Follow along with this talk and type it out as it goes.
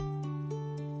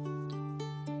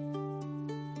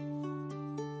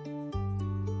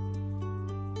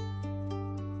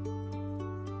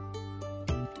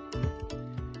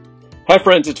Hi,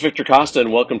 friends, it's Victor Costa,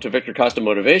 and welcome to Victor Costa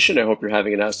Motivation. I hope you're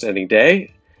having an outstanding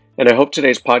day, and I hope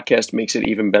today's podcast makes it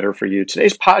even better for you.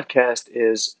 Today's podcast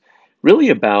is really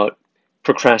about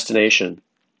procrastination.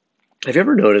 Have you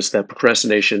ever noticed that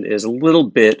procrastination is a little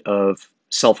bit of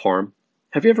self harm?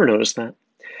 Have you ever noticed that?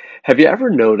 Have you ever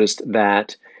noticed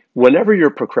that whenever you're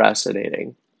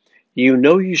procrastinating, you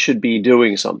know you should be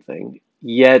doing something,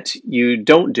 yet you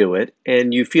don't do it,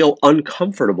 and you feel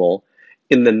uncomfortable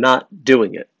in the not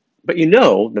doing it. But you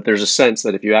know that there's a sense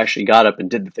that if you actually got up and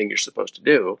did the thing you're supposed to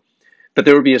do, that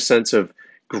there would be a sense of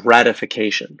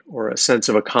gratification or a sense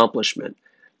of accomplishment.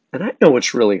 And I know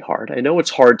it's really hard. I know it's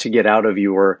hard to get out of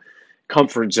your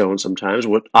comfort zone sometimes,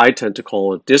 what I tend to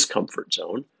call a discomfort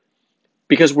zone,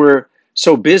 because we're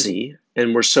so busy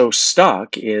and we're so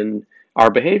stuck in our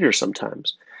behavior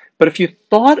sometimes. But if you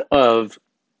thought of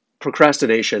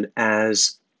procrastination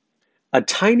as a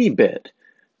tiny bit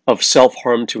of self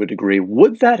harm to a degree,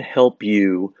 would that help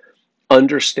you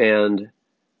understand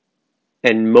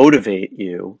and motivate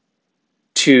you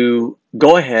to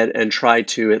go ahead and try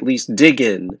to at least dig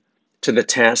in to the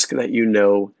task that you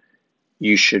know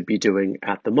you should be doing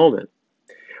at the moment?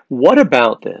 What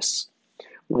about this?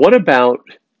 What about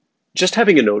just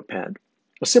having a notepad,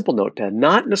 a simple notepad,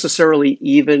 not necessarily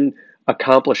even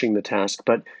accomplishing the task,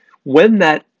 but when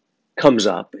that comes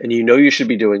up and you know you should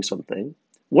be doing something,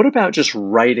 what about just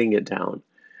writing it down?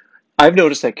 I've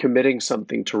noticed that committing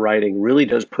something to writing really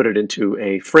does put it into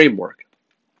a framework.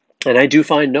 And I do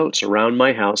find notes around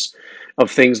my house of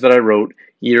things that I wrote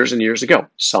years and years ago,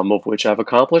 some of which I've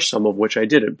accomplished, some of which I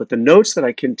didn't. But the notes that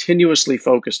I continuously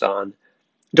focused on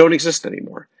don't exist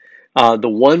anymore. The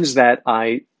ones that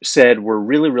I said were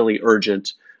really, really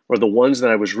urgent, or the ones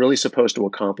that I was really supposed to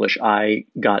accomplish, I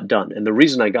got done. And the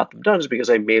reason I got them done is because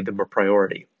I made them a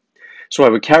priority. So I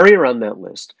would carry around that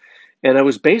list, and I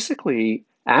was basically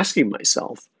asking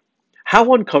myself,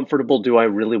 how uncomfortable do I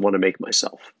really want to make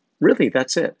myself? Really,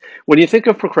 that's it. When you think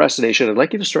of procrastination, I'd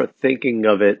like you to start thinking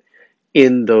of it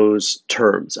in those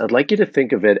terms. I'd like you to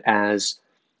think of it as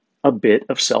a bit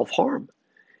of self harm.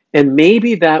 And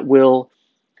maybe that will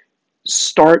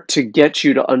start to get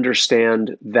you to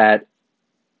understand that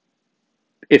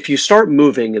if you start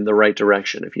moving in the right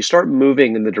direction, if you start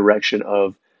moving in the direction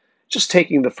of just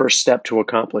taking the first step to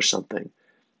accomplish something,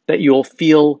 that you'll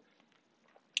feel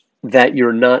that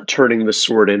you're not turning the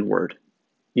sword inward,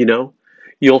 you know?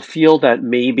 You'll feel that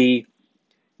maybe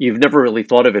you've never really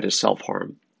thought of it as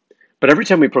self-harm. But every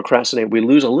time we procrastinate, we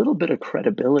lose a little bit of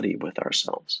credibility with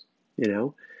ourselves, you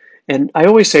know? And I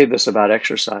always say this about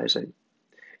exercising.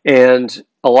 And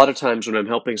a lot of times when I'm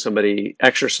helping somebody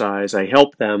exercise, I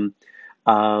help them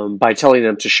by telling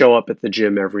them to show up at the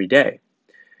gym every day.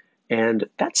 And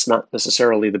that's not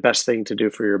necessarily the best thing to do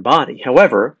for your body.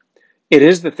 However, it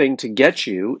is the thing to get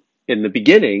you in the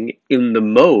beginning in the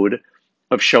mode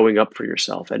of showing up for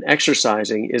yourself. And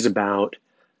exercising is about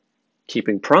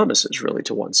keeping promises really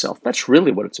to oneself. That's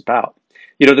really what it's about.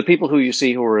 You know, the people who you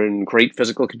see who are in great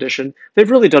physical condition,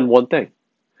 they've really done one thing.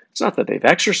 It's not that they've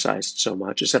exercised so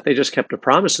much, it's that they just kept a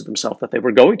promise to themselves that they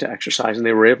were going to exercise and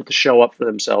they were able to show up for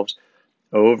themselves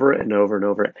over and over and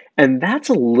over. And that's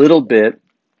a little bit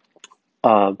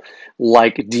uh,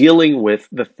 like dealing with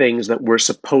the things that we're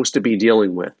supposed to be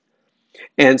dealing with.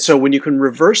 And so when you can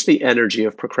reverse the energy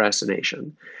of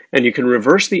procrastination and you can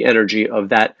reverse the energy of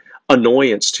that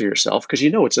annoyance to yourself, because you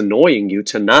know it's annoying you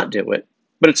to not do it,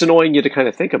 but it's annoying you to kind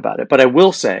of think about it. But I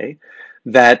will say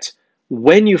that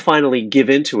when you finally give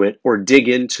into it or dig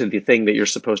into the thing that you're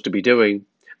supposed to be doing,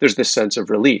 there's this sense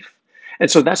of relief. And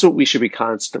so that's what we should be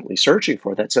constantly searching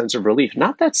for, that sense of relief,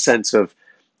 not that sense of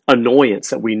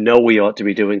annoyance that we know we ought to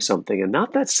be doing something, and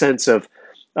not that sense of,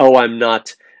 oh, I'm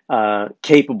not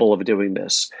capable of doing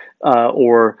this,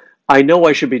 or I know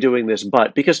I should be doing this,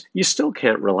 but because you still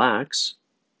can't relax,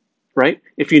 right?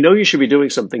 If you know you should be doing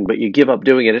something, but you give up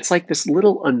doing it, it's like this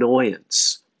little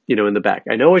annoyance, you know, in the back.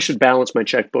 I know I should balance my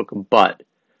checkbook, but,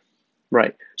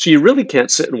 right. So you really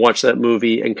can't sit and watch that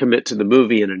movie and commit to the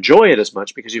movie and enjoy it as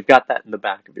much because you've got that in the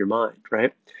back of your mind,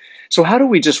 right? So how do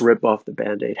we just rip off the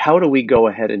Band-Aid? How do we go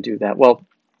ahead and do that? Well,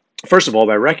 first of all,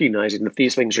 by recognizing that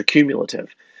these things are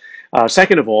cumulative.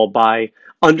 Second of all, by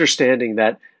understanding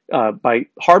that by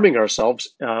harming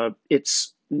ourselves,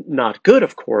 it's not good,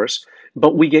 of course,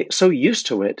 but we get so used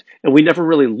to it and we never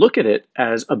really look at it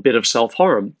as a bit of self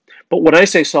harm. But when I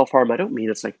say self harm, I don't mean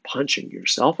it's like punching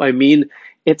yourself. I mean,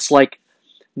 it's like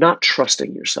not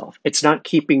trusting yourself. It's not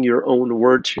keeping your own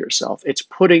word to yourself. It's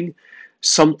putting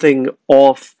something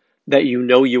off that you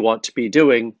know you ought to be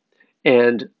doing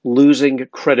and losing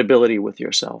credibility with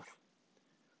yourself.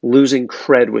 Losing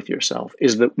cred with yourself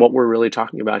is what we're really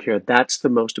talking about here. That's the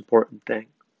most important thing.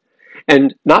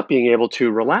 and not being able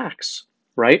to relax,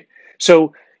 right?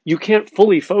 So you can't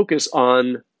fully focus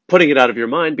on putting it out of your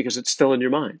mind because it's still in your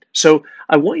mind. So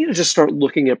I want you to just start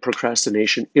looking at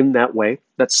procrastination in that way,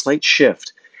 that slight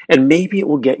shift. And maybe it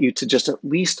will get you to just at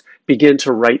least begin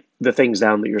to write the things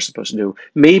down that you're supposed to do.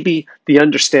 Maybe the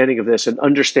understanding of this and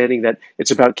understanding that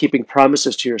it's about keeping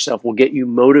promises to yourself will get you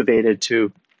motivated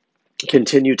to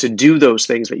continue to do those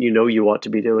things that you know you ought to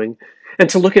be doing, and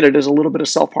to look at it as a little bit of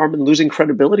self harm and losing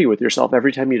credibility with yourself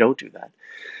every time you don't do that.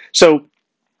 So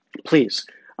please,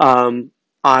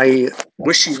 I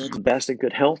wish you all the best and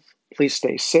good health. Please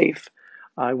stay safe.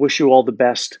 I wish you all the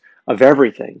best of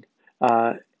everything.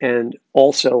 And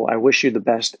also, I wish you the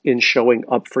best in showing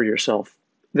up for yourself.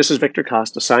 This is Victor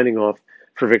Costa signing off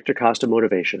for Victor Costa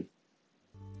Motivation.